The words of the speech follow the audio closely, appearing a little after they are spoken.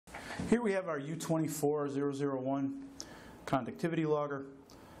Here we have our U24-001 conductivity logger,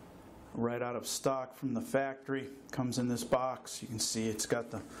 right out of stock from the factory. Comes in this box. You can see it's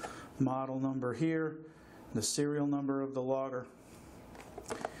got the model number here, the serial number of the logger.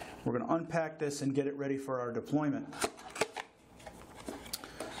 We're going to unpack this and get it ready for our deployment.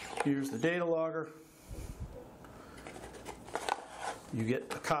 Here's the data logger. You get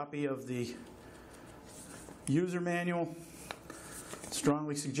a copy of the user manual.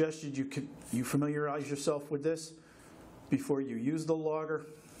 Strongly suggested you familiarize yourself with this before you use the logger.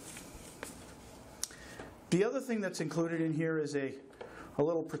 The other thing that's included in here is a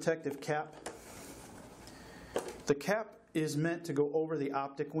little protective cap. The cap is meant to go over the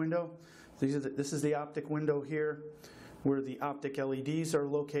optic window. This is the optic window here where the optic LEDs are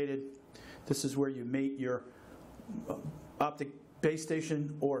located. This is where you mate your optic base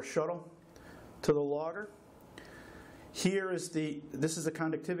station or shuttle to the logger. This is the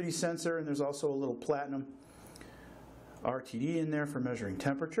conductivity sensor, and there's also a little platinum RTD in there for measuring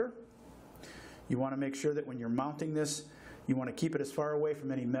temperature. You want to make sure that when you're mounting this, you want to keep it as far away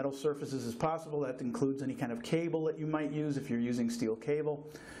from any metal surfaces as possible. That includes any kind of cable that you might use if you're using steel cable,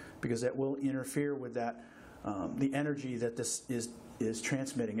 because that will interfere with that the energy that this is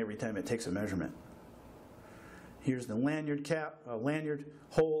transmitting every time it takes a measurement. Here's the lanyard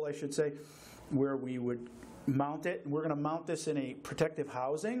hole, I should say, where we would mount it. We're going to mount this in a protective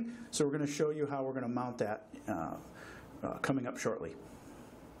housing, so we're going to show you how we're going to mount that coming up shortly.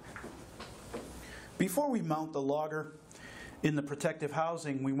 Before we mount the logger in the protective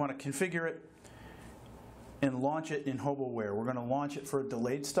housing, we want to configure it and launch it in HOBOware. We're going to launch it for a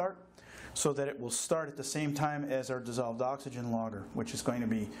delayed start so that it will start at the same time as our dissolved oxygen logger, which is going to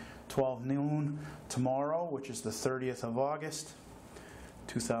be 12 noon tomorrow, which is the 30th of August,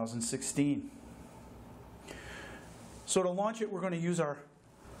 2016. So to launch it, we're going to use our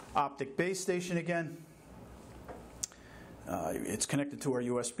optic base station again. It's connected to our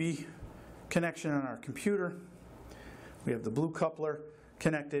USB connection on our computer. We have the blue coupler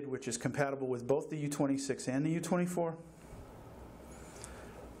connected, which is compatible with both the U26 and the U24.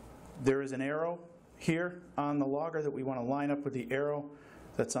 There is an arrow here on the logger that we want to line up with the arrow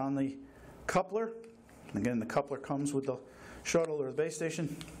that's on the coupler. Again, the coupler comes with the shuttle or the base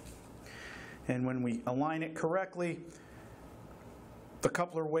station. And when we align it correctly, the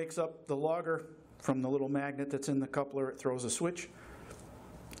coupler wakes up the logger from the little magnet that's in the coupler. It throws a switch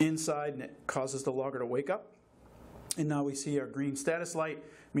inside and it causes the logger to wake up. And now we see our green status light,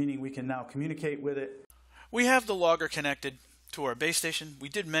 meaning we can now communicate with it. We have the logger connected to our base station. We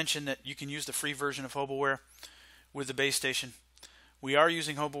did mention that you can use the free version of HOBOware with the base station. We are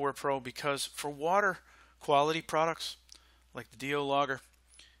using HOBOware Pro because for water quality products like the DO logger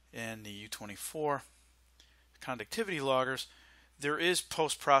and the U24 conductivity loggers, there is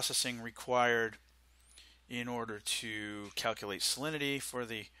post-processing required in order to calculate salinity for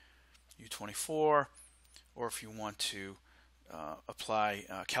the U24, or if you want to apply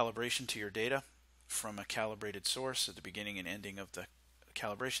calibration to your data from a calibrated source at the beginning and ending of the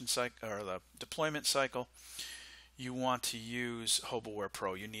calibration cycle or the deployment cycle, you want to use HOBOware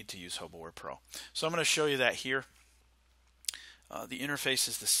Pro. You need to use HOBOware Pro. So I'm going to show you that here. The interface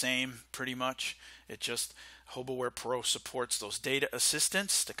is the same pretty much. It just HOBOware Pro supports those data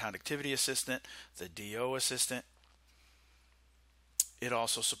assistants, the conductivity assistant, the DO assistant. It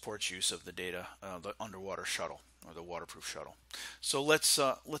also supports use of the data, the underwater shuttle or the waterproof shuttle. So let's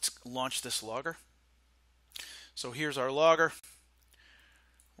launch this logger. So here's our logger.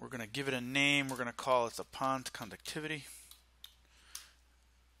 We're going to give it a name. We're going to call it the pond conductivity.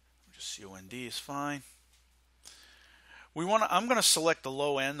 Just COND is fine. I'm going to select the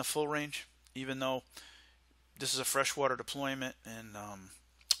low end, the full range, even though this is a freshwater deployment, and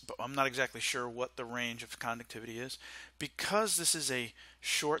but I'm not exactly sure what the range of conductivity is. Because this is a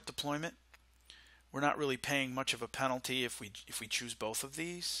short deployment, we're not really paying much of a penalty if we choose both of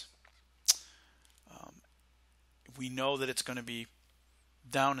these. We know that it's going to be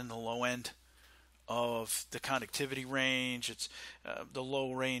down in the low end of the conductivity range. It's the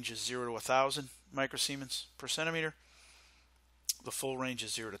low range is 0 to 1,000 microsiemens per centimeter. The full range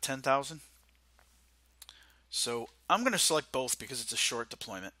is 0 to 10,000. So I'm going to select both because it's a short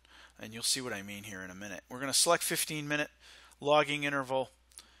deployment, and you'll see what I mean here in a minute. We're going to select 15-minute logging interval,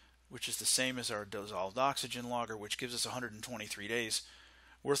 which is the same as our dissolved oxygen logger, which gives us 123 days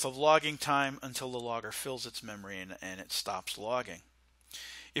worth of logging time until the logger fills its memory and it stops logging.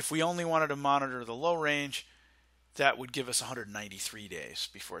 If we only wanted to monitor the low range, that would give us 193 days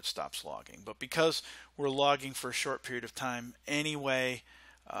before it stops logging. But because we're logging for a short period of time anyway,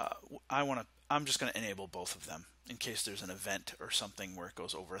 I want I'm just going to enable both of them in case there's an event or something where it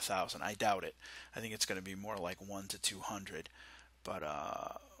goes over 1,000. I doubt it. I think it's going to be more like 1 to 200. But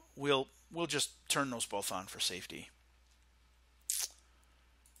we'll just turn those both on for safety.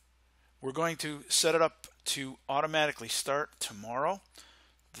 We're going to set it up to automatically start tomorrow,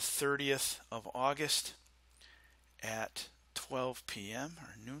 the 30th of August at 12 p.m. or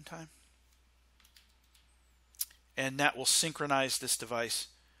noontime. And that will synchronize this device,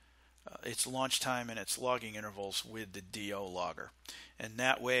 its launch time and its logging intervals with the DO logger. And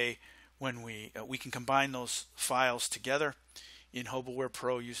that way, when we can combine those files together in HOBOware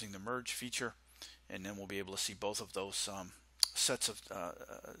Pro using the merge feature, and then we'll be able to see both of those sets of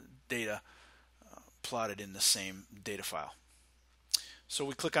data plotted in the same data file. So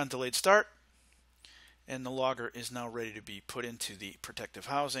we click on Delayed Start, and the logger is now ready to be put into the protective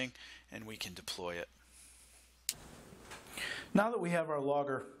housing, and we can deploy it. Now that we have our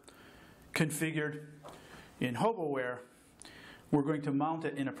logger configured in HOBOware, we're going to mount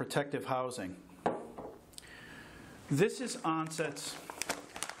it in a protective housing. This is Onset's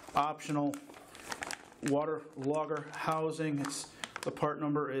optional water logger housing. The part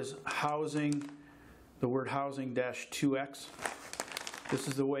number is housing, the word housing -2X. This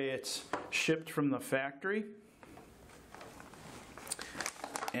is the way it's shipped from the factory.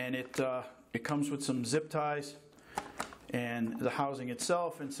 And it comes with some zip ties and the housing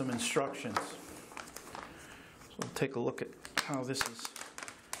itself and some instructions. So we'll take a look at how this is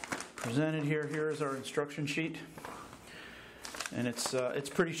presented here. Here is our instruction sheet. And it's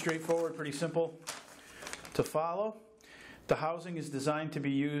pretty straightforward, pretty simple to follow. The housing is designed to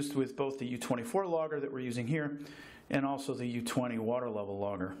be used with both the U24 logger that we're using here and also the U20 water level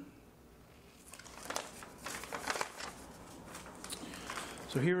logger.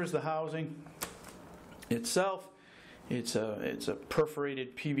 So here is the housing itself. It's a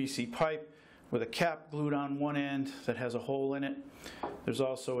perforated PVC pipe with a cap glued on one end that has a hole in it. There's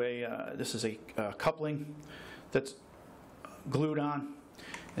also this is a coupling that's glued on,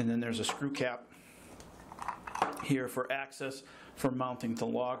 and then there's a screw cap here for access for mounting the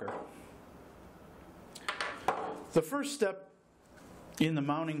logger. The first step in the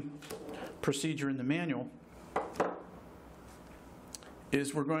mounting procedure in the manual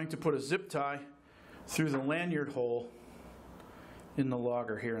is we're going to put a zip tie through the lanyard hole in the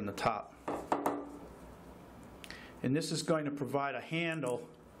logger here in the top. And this is going to provide a handle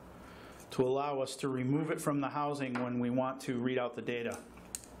to allow us to remove it from the housing when we want to read out the data.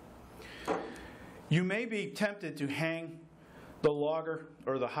 You may be tempted to hang the logger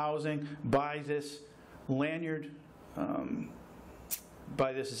or the housing by this lanyard,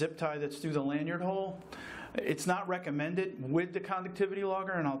 by this zip tie that's through the lanyard hole. It's not recommended with the conductivity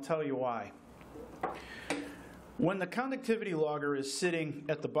logger, and I'll tell you why. When the conductivity logger is sitting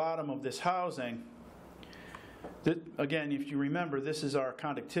at the bottom of this housing, again, if you remember, this is our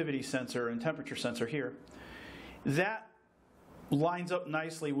conductivity sensor and temperature sensor here. That lines up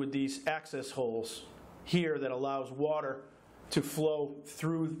nicely with these access holes here that allows water to flow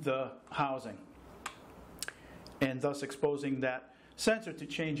through the housing, and thus exposing that sensor to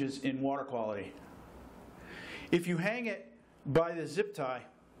changes in water quality. If you hang it by the zip tie,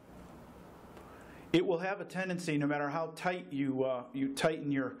 it will have a tendency, no matter how tight you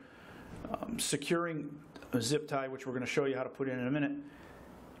tighten your securing zip tie, which we're going to show you how to put in a minute,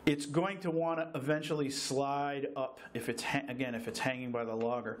 it's going to want to eventually slide up. If it's hanging by the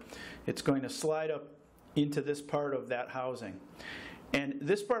logger, it's going to slide up into this part of that housing. And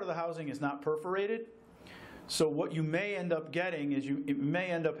this part of the housing is not perforated, so what you may end up getting is you may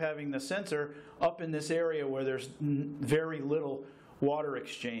end up having the sensor up in this area where there's very little water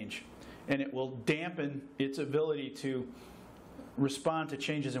exchange, and it will dampen its ability to respond to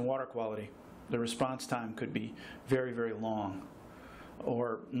changes in water quality. The response time could be very, very long,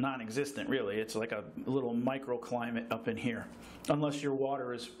 or non-existent really. It's like a little microclimate up in here, unless your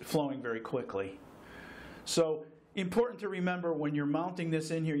water is flowing very quickly. So important to remember, when you're mounting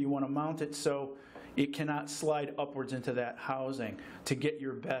this in here, you want to mount it so it cannot slide upwards into that housing to get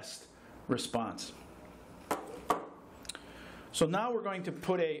your best response. So now we're going to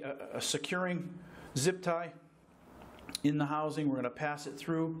put a securing zip tie in the housing. We're going to pass it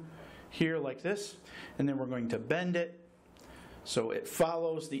through here like this, and then we're going to bend it so it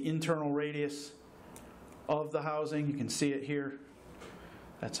follows the internal radius of the housing. You can see it here.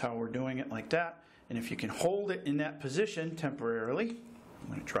 That's how we're doing it, like that. And if you can hold it in that position temporarily, I'm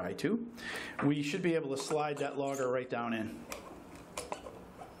going to try to, we should be able to slide that logger right down in,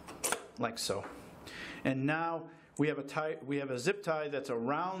 like so. And now we have a zip tie that's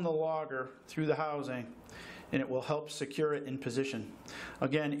around the logger through the housing, and it will help secure it in position.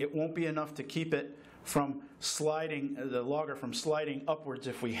 Again, it won't be enough to keep it from sliding, the logger from sliding upwards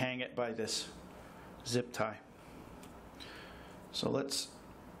if we hang it by this zip tie. So let's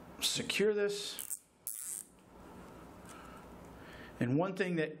secure this. And one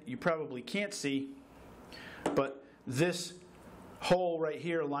thing that you probably can't see, but this hole right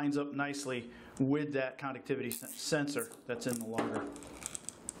here lines up nicely with that conductivity sensor that's in the logger.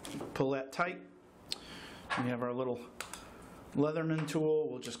 Pull that tight. We have our little Leatherman tool.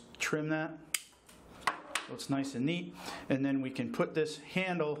 We'll just trim that so it's nice and neat. And then we can put this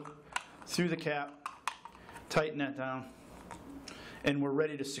handle through the cap, tighten that down, and we're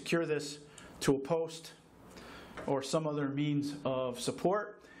ready to secure this to a post or some other means of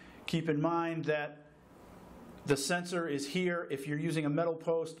support. Keep in mind that the sensor is here. If you're using a metal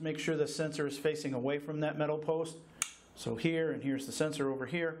post, make sure the sensor is facing away from that metal post. So here, and here's the sensor over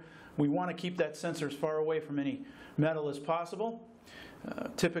here. We want to keep that sensor as far away from any metal as possible,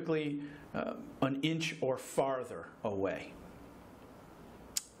 typically an inch or farther away.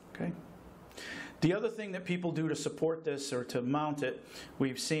 Okay. The other thing that people do to support this or to mount it,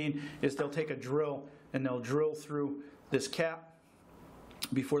 we've seen, is they'll take a drill and they'll drill through this cap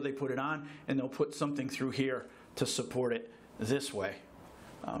before they put it on, and they'll put something through here to support it this way.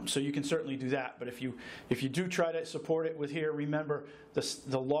 So you can certainly do that, but if you do try to support it with here, remember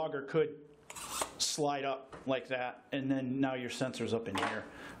the logger could slide up like that, and then now your sensor's up in here,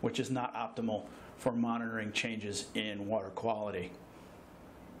 which is not optimal for monitoring changes in water quality.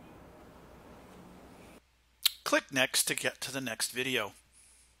 Click next to get to the next video.